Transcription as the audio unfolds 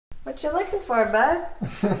What you looking for, bud?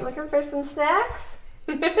 Looking for some snacks?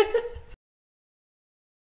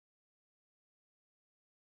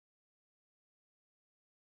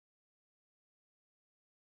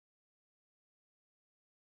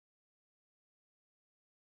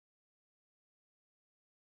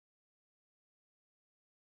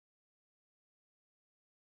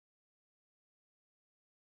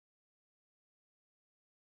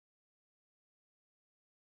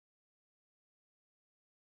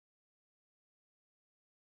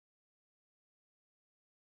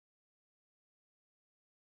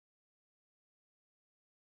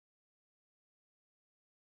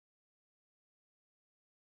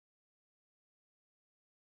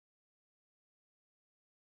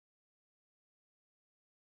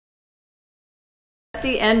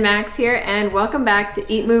 And Max here, and welcome back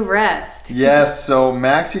to Eat, Move, Rest. Yes, so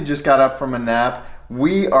Maxie just got up from a nap.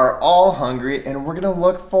 We are all hungry and we're gonna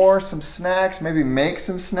look for some snacks, maybe make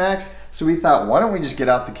some snacks. So we thought, why don't we just get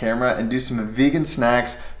out the camera and do some vegan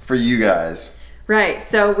snacks for you guys? Right,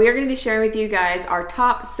 so we are going to be sharing with you guys our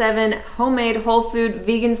top 7 homemade whole food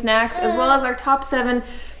vegan snacks, as well as our top 7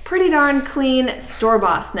 pretty darn clean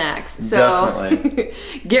store-bought snacks. So definitely.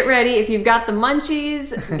 Get ready. If you've got the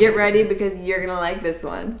munchies, get ready because you're gonna like this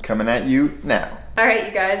one. Coming at you now. All right,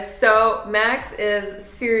 you guys, so Max is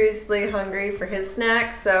seriously hungry for his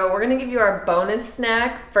snack, so we're gonna give you our bonus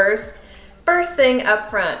snack first thing up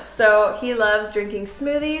front. So he loves drinking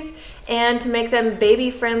smoothies, and to make them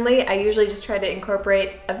baby friendly, I usually just try to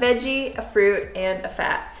incorporate a veggie, a fruit, and a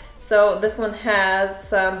fat. So this one has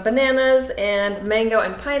some bananas and mango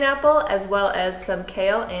and pineapple, as well as some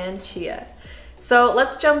kale and chia. So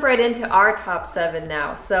let's jump right into our top 7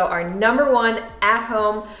 now. So our number 1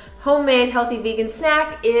 at-home homemade healthy vegan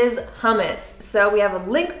snack is hummus. So we have a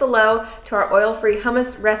link below to our oil-free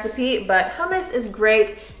hummus recipe, but hummus is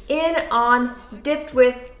great in, on, dipped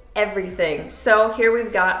with everything. So here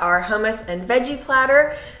we've got our hummus and veggie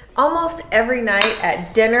platter. Almost every night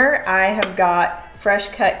at dinner, I have got fresh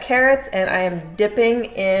cut carrots and I am dipping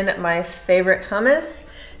in my favorite hummus.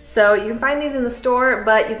 So you can find these in the store,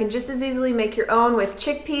 but you can just as easily make your own with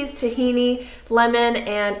chickpeas, tahini, lemon,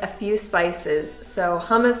 and a few spices. So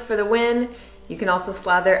hummus for the win. You can also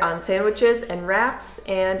slather on sandwiches and wraps,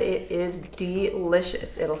 and it is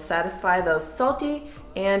delicious. It'll satisfy those salty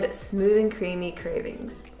and smooth and creamy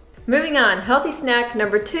cravings. Moving on, healthy snack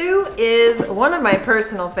number 2 is one of my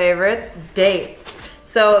personal favorites, dates.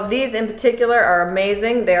 So these in particular are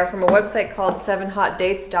amazing. They are from a website called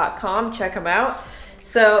 7hotdates.com. Check them out.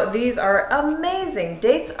 So these are amazing.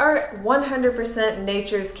 Dates are 100%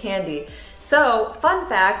 nature's candy. So fun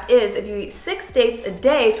fact is, if you eat 6 dates a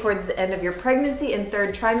day towards the end of your pregnancy and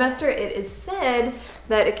 3rd trimester, it is said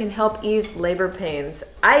that it can help ease labor pains.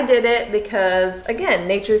 I did it because, again,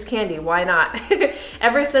 nature's candy, why not?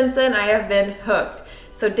 Ever since then, I have been hooked.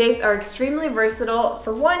 So dates are extremely versatile.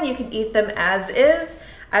 For one, you can eat them as is.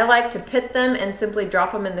 I like to pit them and simply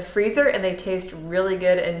drop them in the freezer, and they taste really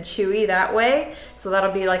good and chewy that way. So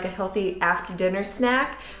that'll be like a healthy after dinner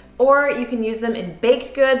snack. Or you can use them in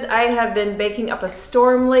baked goods. I have been baking up a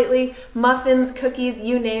storm lately. Muffins, cookies,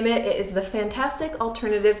 you name it. It is the fantastic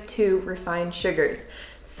alternative to refined sugars.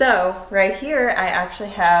 So right here, I actually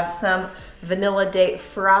have some vanilla date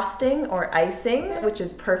frosting or icing, which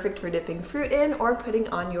is perfect for dipping fruit in or putting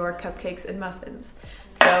on your cupcakes and muffins.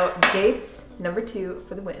 So dates, number 2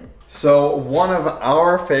 for the win. So one of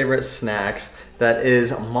our favorite snacks that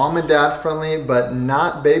is mom and dad friendly, but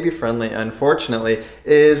not baby friendly, unfortunately,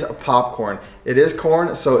 is popcorn. It is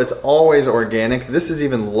corn, so it's always organic. This is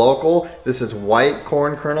even local. This is white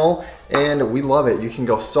corn kernel, and we love it. You can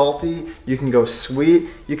go salty, you can go sweet,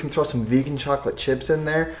 you can throw some vegan chocolate chips in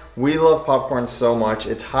there. We love popcorn so much.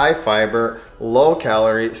 It's high fiber, low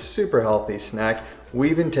calorie, super healthy snack. We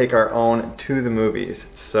even take our own to the movies,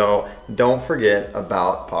 so don't forget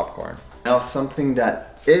about popcorn. Now, something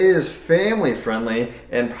that is family friendly,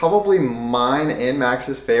 and probably mine and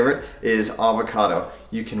Max's favorite, is avocado.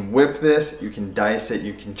 You can whip this, you can dice it,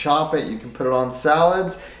 you can chop it, you can put it on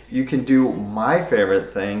salads, you can do my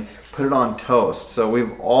favorite thing, put it on toast. So we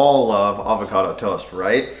all love avocado toast,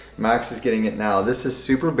 right? Max is getting it now. This is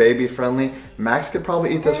super baby friendly. Max could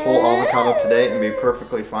probably eat this whole avocado today and be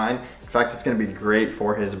perfectly fine. In fact, it's gonna be great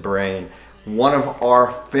for his brain. One of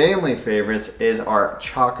our family favorites is our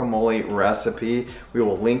chocolate recipe. We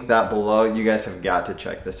will link that below. You guys have got to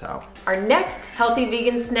check this out. Our next healthy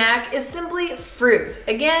vegan snack is simply fruit.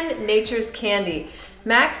 Again, nature's candy.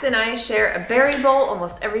 Max and I share a berry bowl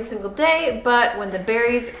almost every single day, but when the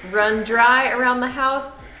berries run dry around the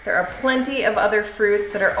house, There are plenty of other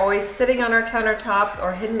fruits that are always sitting on our countertops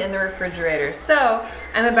or hidden in the refrigerator. So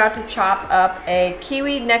I'm about to chop up a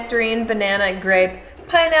kiwi, nectarine, banana, grape,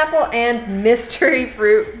 pineapple, and mystery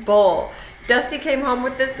fruit bowl. Dusty came home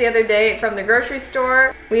with this the other day from the grocery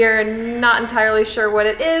store. We are not entirely sure what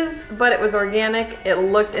it is, but it was organic, it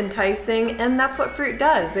looked enticing, and that's what fruit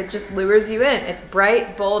does. It just lures you in. It's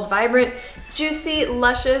bright, bold, vibrant, juicy,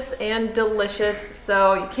 luscious, and delicious,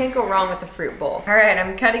 so you can't go wrong with the fruit bowl. All right,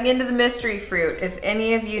 I'm cutting into the mystery fruit. If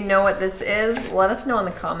any of you know what this is, let us know in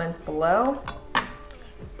the comments below.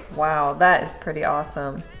 Wow, that is pretty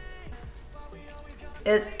awesome.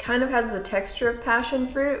 It kind of has the texture of passion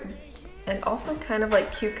fruit and also kind of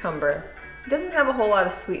like cucumber. It doesn't have a whole lot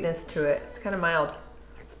of sweetness to it. It's kind of mild,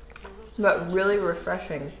 but really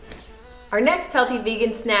refreshing. Our next healthy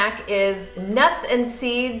vegan snack is nuts and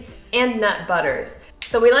seeds and nut butters.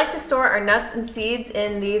 So we like to store our nuts and seeds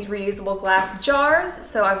in these reusable glass jars.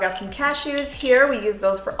 So I've got some cashews here. We use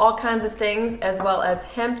those for all kinds of things, as well as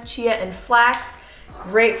hemp, chia, and flax.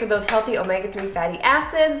 Great for those healthy omega-3 fatty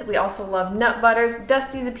acids. We also love nut butters.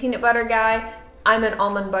 Dusty's a peanut butter guy. I'm an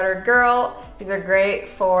almond butter girl. These are great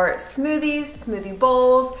for smoothies, smoothie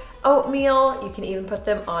bowls, oatmeal. You can even put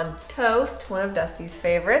them on toast, one of Dusty's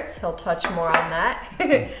favorites. He'll touch more on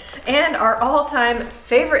that. And our all-time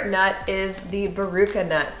favorite nut is the Barucha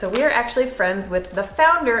nut. So we are actually friends with the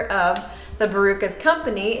founder of the Barucha's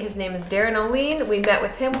company. His name is Darren Oline. We met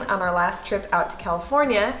with him on our last trip out to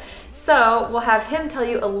California. So we'll have him tell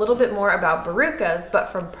you a little bit more about Baruchas, but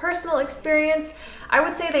from personal experience, I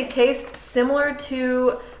would say they taste similar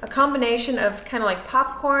to a combination of kind of like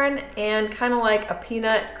popcorn and kind of like a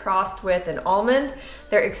peanut crossed with an almond.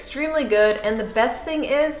 They're extremely good, and the best thing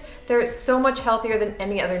is they're so much healthier than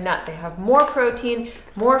any other nut. They have more protein,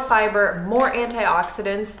 more fiber, more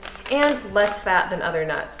antioxidants, and less fat than other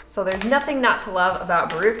nuts. So there's nothing not to love about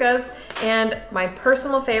Baruchas, and my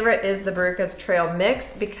personal favorite is the Baruchas Trail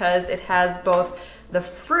Mix because it has both the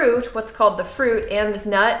fruit, what's called the fruit, and this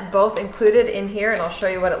nut both included in here, and I'll show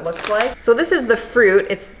you what it looks like. So this is the fruit.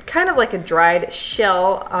 It's kind of like a dried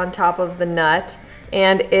shell on top of the nut,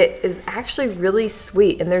 and it is actually really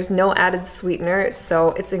sweet, and there's no added sweetener,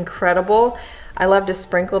 so it's incredible. I love to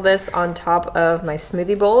sprinkle this on top of my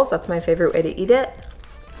smoothie bowls. That's my favorite way to eat it.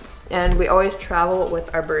 And we always travel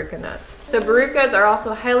with our Barucha nuts. So Baruchas are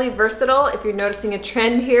also highly versatile. If you're noticing a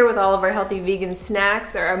trend here with all of our healthy vegan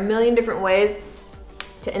snacks, there are a million different ways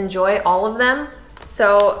to enjoy all of them.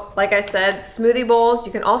 So like I said, smoothie bowls,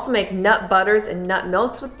 you can also make nut butters and nut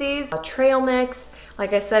milks with these. A trail mix.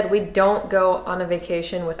 Like I said, we don't go on a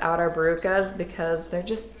vacation without our Baruchas because they're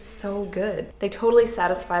just so good. They totally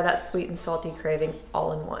satisfy that sweet and salty craving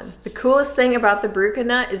all in one. The coolest thing about the Barucha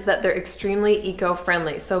nut is that they're extremely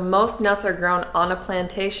eco-friendly. So most nuts are grown on a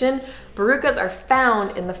plantation. Baruchas are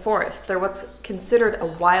found in the forest. They're what's considered a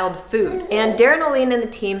wild food. And Darren Oline and the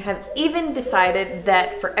team have even decided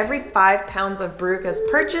that for every 5 pounds of Baruchas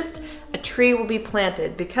purchased, a tree will be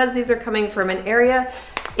planted because these are coming from an area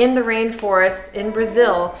in the rainforest in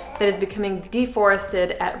Brazil that is becoming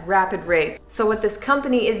deforested at rapid rates. So what this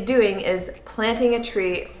company is doing is planting a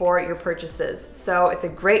tree for your purchases. So it's a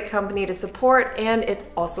great company to support, and it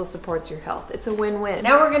also supports your health. It's a win-win.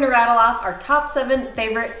 Now we're gonna rattle off our top 7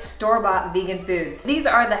 favorite store-bought vegan foods. These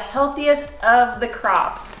are the healthiest of the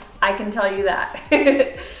crop, I can tell you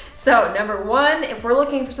that. So number 1, if we're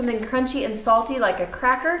looking for something crunchy and salty like a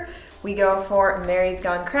cracker, we go for Mary's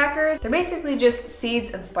Gone crackers. They're basically just seeds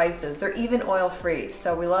and spices. They're even oil-free,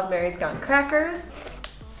 so we love Mary's Gone crackers.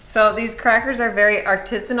 So these crackers are very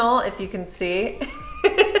artisanal, if you can see.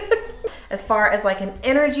 As far as like an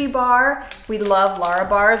energy bar, we love Lara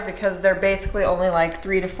bars because they're basically only like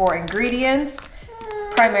 3 to 4 ingredients,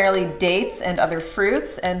 primarily dates and other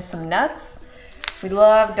fruits and some nuts. We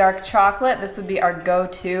love dark chocolate. This would be our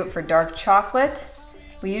go-to for dark chocolate.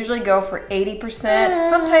 We usually go for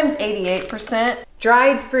 80%, sometimes 88%.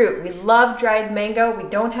 Dried fruit, we love dried mango. We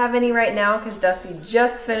don't have any right now because Dusty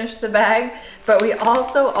just finished the bag, but we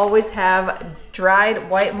also always have dried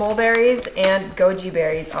white mulberries and goji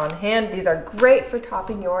berries on hand. These are great for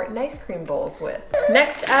topping your ice cream bowls with.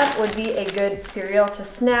 Next up would be a good cereal to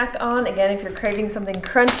snack on. Again, if you're craving something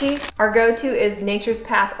crunchy, our go-to is Nature's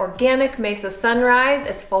Path Organic Mesa Sunrise.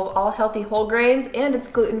 It's full of all healthy whole grains and it's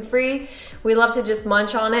gluten-free. We love to just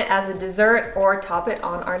munch on it as a dessert or top it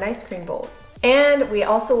on our ice cream bowls. And we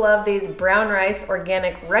also love these brown rice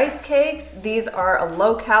organic rice cakes. These are a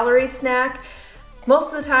low-calorie snack.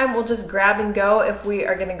 Most of the time we'll just grab and go. If we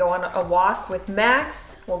are gonna go on a walk with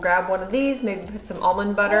Max, we'll grab one of these, maybe put some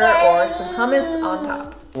almond butter or some hummus on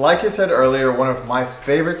top. Like I said earlier, one of my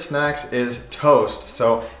favorite snacks is toast.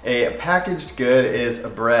 So a packaged good is a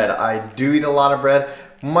bread. I do eat a lot of bread,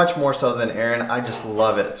 much more so than Aaron. I just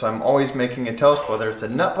love it. So I'm always making a toast, whether it's a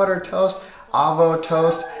nut butter toast, avo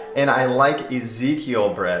toast, and I like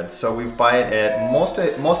Ezekiel bread. So we buy it at most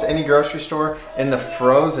any grocery store in the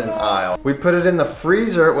frozen aisle. We put it in the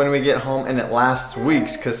freezer when we get home and it lasts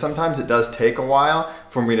weeks because sometimes it does take a while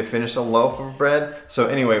for me to finish a loaf of bread. So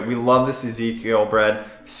anyway, we love this Ezekiel bread.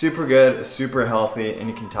 Super good, super healthy, and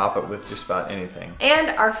you can top it with just about anything. And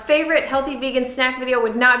our favorite healthy vegan snack video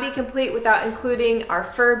would not be complete without including our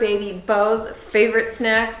fur baby Bo's favorite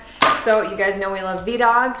snacks. So you guys know we love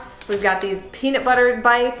V-Dog. We've got these peanut butter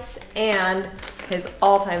bites and his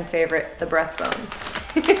all-time favorite, the breath bones.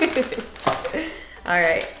 All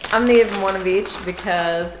right, I'm gonna give him one of each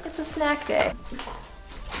because it's a snack day.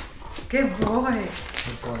 Good boy.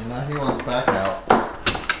 Good boy, now he wants back out.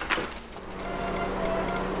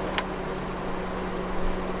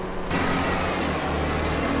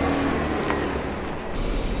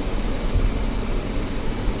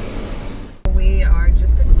 We are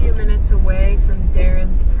just a few minutes away from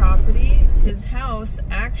Darren's property. His house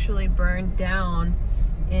actually burned down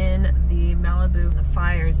in the Malibu, the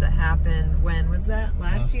fires that happened, when was that?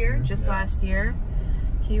 Last year? Just last year.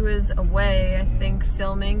 He was away, I think,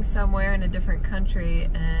 filming somewhere in a different country,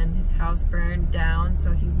 and his house burned down,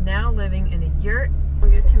 so he's now living in a yurt.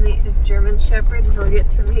 We'll get to meet his German Shepherd, and he'll get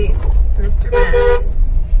to meet Mr. Max.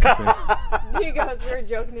 You guys were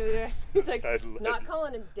joking the other day. He's like, not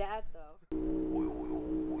calling him Dad, though.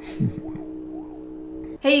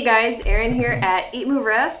 Hey you guys, Erin here at Eat Move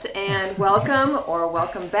Rest, and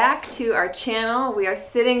welcome back to our channel. We are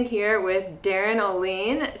sitting here with Darren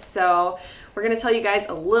Oline. So we're gonna tell you guys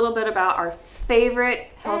a little bit about our favorite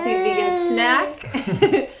healthy vegan snack,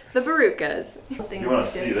 the Barukas. You want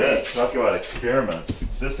to see this? Talk about experiments.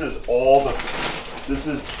 This is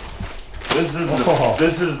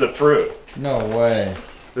the fruit. No way.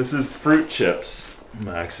 This is fruit chips.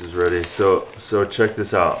 Max is ready. So check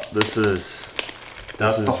this out. This is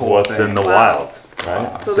what's in the wild,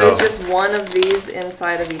 right? So there's just one of these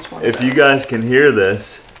inside of each one. If you guys can hear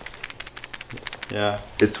this, yeah,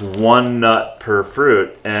 it's one nut per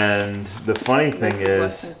fruit, and the funny thing is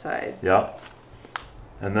what's inside. Yep.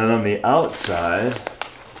 And then on the outside,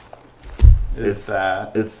 it's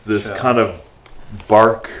this kind of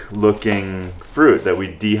bark-looking fruit that we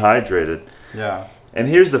dehydrated. Yeah. And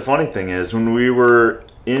here's the funny thing is, when we were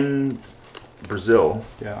in Brazil,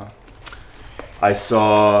 yeah, I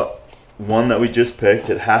saw one that we just picked.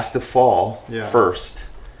 It has to fall first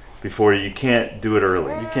before you can't do it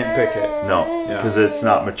early. You can't pick it. No, because it's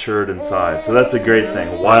not matured inside. So that's a great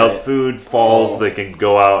thing. Wild food falls, they can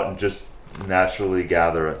go out and just naturally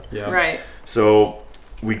gather it. Yeah. Right. So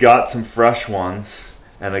we got some fresh ones,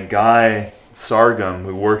 and a guy, Sargum,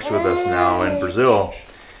 who works with us now in Brazil,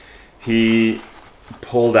 he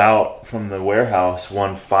pulled out from the warehouse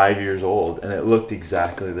one 5 years old, and it looked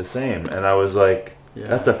exactly the same. And I was like,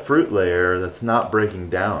 that's a fruit layer that's not breaking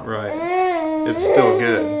down. Right. It's still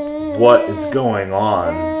good. What is going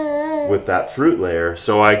on with that fruit layer?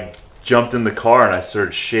 So I jumped in the car and I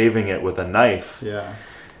started shaving it with a knife. Yeah.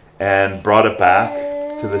 And brought it back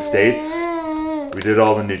to the States. We did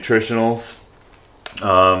all the nutritionals.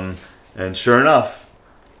 And sure enough,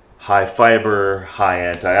 high fiber, high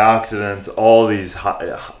antioxidants, all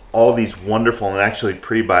these wonderful and actually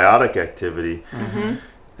prebiotic activity. Mm-hmm.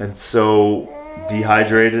 And so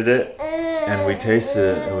dehydrated it, and we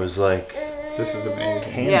tasted it. It was like, this is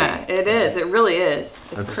amazing. Candy. Yeah, it is. It really is.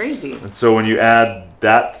 It's crazy. And so when you add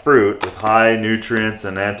that fruit with high nutrients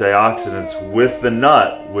and antioxidants with the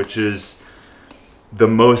nut, which is the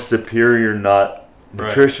most superior nut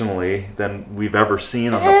nutritionally than we've ever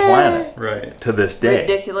seen on the planet to this day.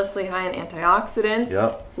 Ridiculously high in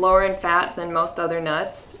antioxidants, lower in fat than most other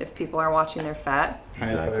nuts, if people are watching their fat.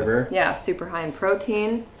 High in fiber. Yeah, super high in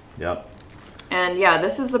protein. Yep. And yeah,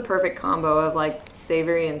 this is the perfect combo of like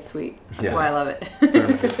savory and sweet. That's why I love it.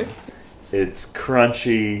 It's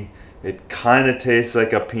crunchy. It kind of tastes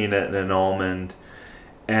like a peanut and an almond.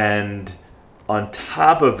 And on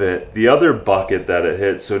top of it, the other bucket that it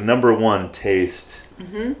hits, so number one, taste,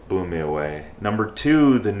 blew me away. Number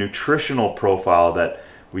two, the nutritional profile that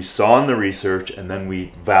we saw in the research, and then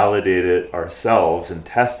we validated it ourselves and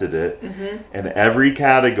tested it. In every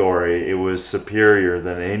category, it was superior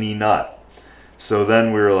than any nut. So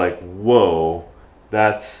then we were like, whoa,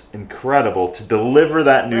 that's incredible. To deliver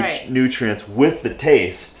that nutrients with the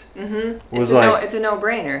taste was it's a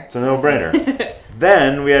no-brainer. It's a no-brainer.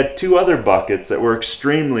 Then we had two other buckets that were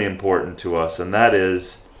extremely important to us, and that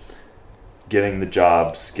is getting the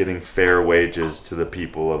jobs, getting fair wages to the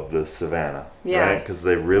people of the Savannah, right? Because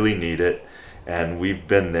they really need it, and we've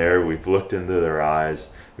been there. We've looked into their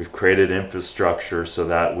eyes. We've created infrastructure so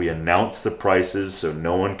that we announce the prices so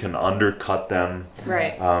no one can undercut them,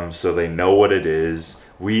 right? So they know what it is.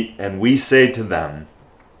 We say to them,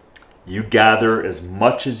 you gather as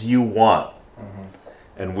much as you want,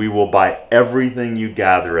 and we will buy everything you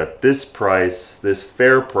gather at this price, this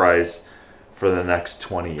fair price, for the next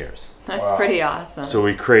 20 years. That's pretty awesome. So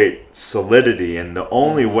we create solidity, and the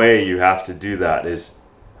only way you have to do that is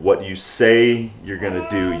what you say you're going to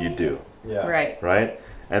do, you do. Yeah. Right?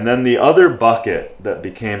 And then the other bucket that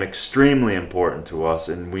became extremely important to us,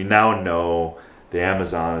 and we now know the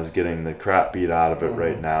Amazon is getting the crap beat out of it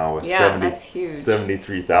right now with that's huge.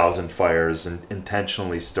 73,000 fires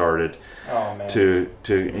intentionally started to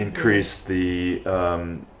increase the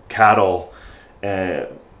cattle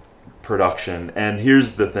production. And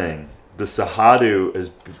here's the thing. The Cerrado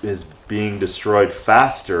is being destroyed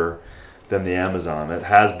faster than the Amazon. It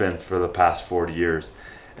has been for the past 40 years.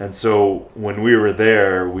 And so when we were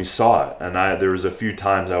there, we saw it. And there was a few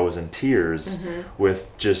times I was in tears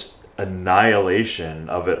with just annihilation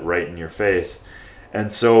of it right in your face.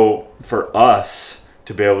 And so for us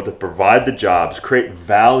to be able to provide the jobs, create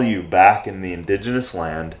value back in the indigenous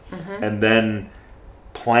land, and then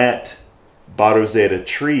plant Barro Zeta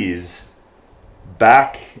trees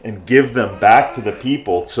back and give them back to the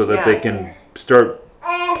people so that they can start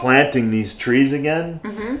planting these trees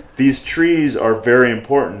again. These trees are very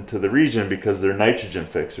important to the region because they're nitrogen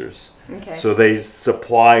fixers. So they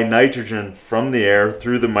supply nitrogen from the air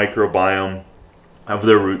through the microbiome of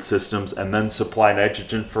their root systems, and then supply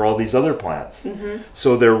nitrogen for all these other plants.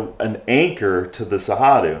 So they're an anchor to the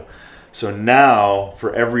Cerrado. So now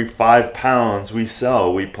for every 5 pounds we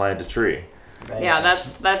sell, we plant a tree. Nice. Yeah,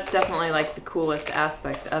 that's definitely like the coolest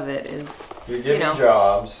aspect of it is you're giving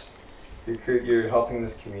jobs, you're helping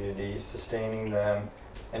this community, sustaining them,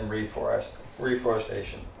 and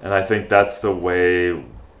reforestation. And I think that's the way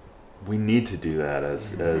we need to do that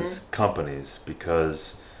as companies,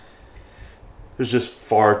 because there's just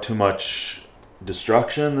far too much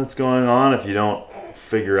destruction that's going on if you don't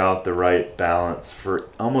figure out the right balance for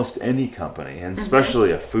almost any company, and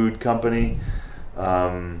especially a food company,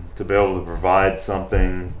 to be able to provide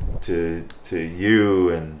something to you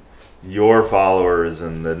and your followers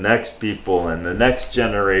and the next people and the next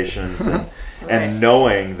generations, and, and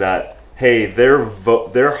knowing that, hey,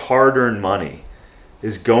 their hard-earned money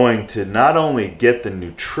is going to not only get the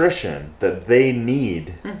nutrition that they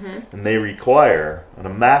need and they require on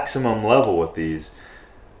a maximum level with these,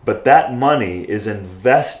 but that money is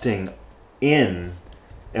investing in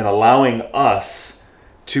and allowing us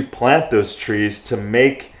to plant those trees to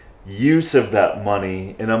make use of that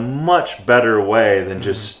money in a much better way than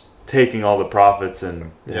just taking all the profits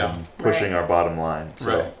and pushing our bottom line.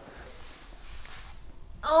 So.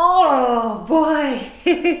 Oh boy,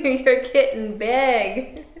 you're getting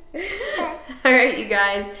big. All right, you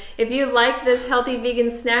guys, if you like this healthy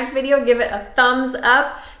vegan snack video, give it a thumbs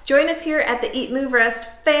up. Join us here at the Eat Move Rest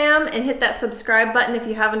fam and hit that subscribe button if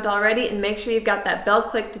you haven't already, and make sure you've got that bell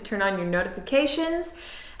click to turn on your notifications.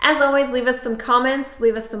 As always, leave us some comments,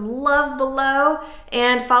 leave us some love below,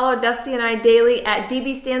 and follow Dusty and I daily at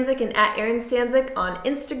DB Stanzik and at Aaron Stanzik on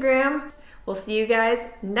Instagram. We'll see you guys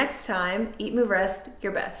next time. Eat, Move, Rest,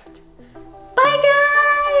 your best. Bye,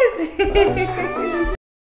 guys!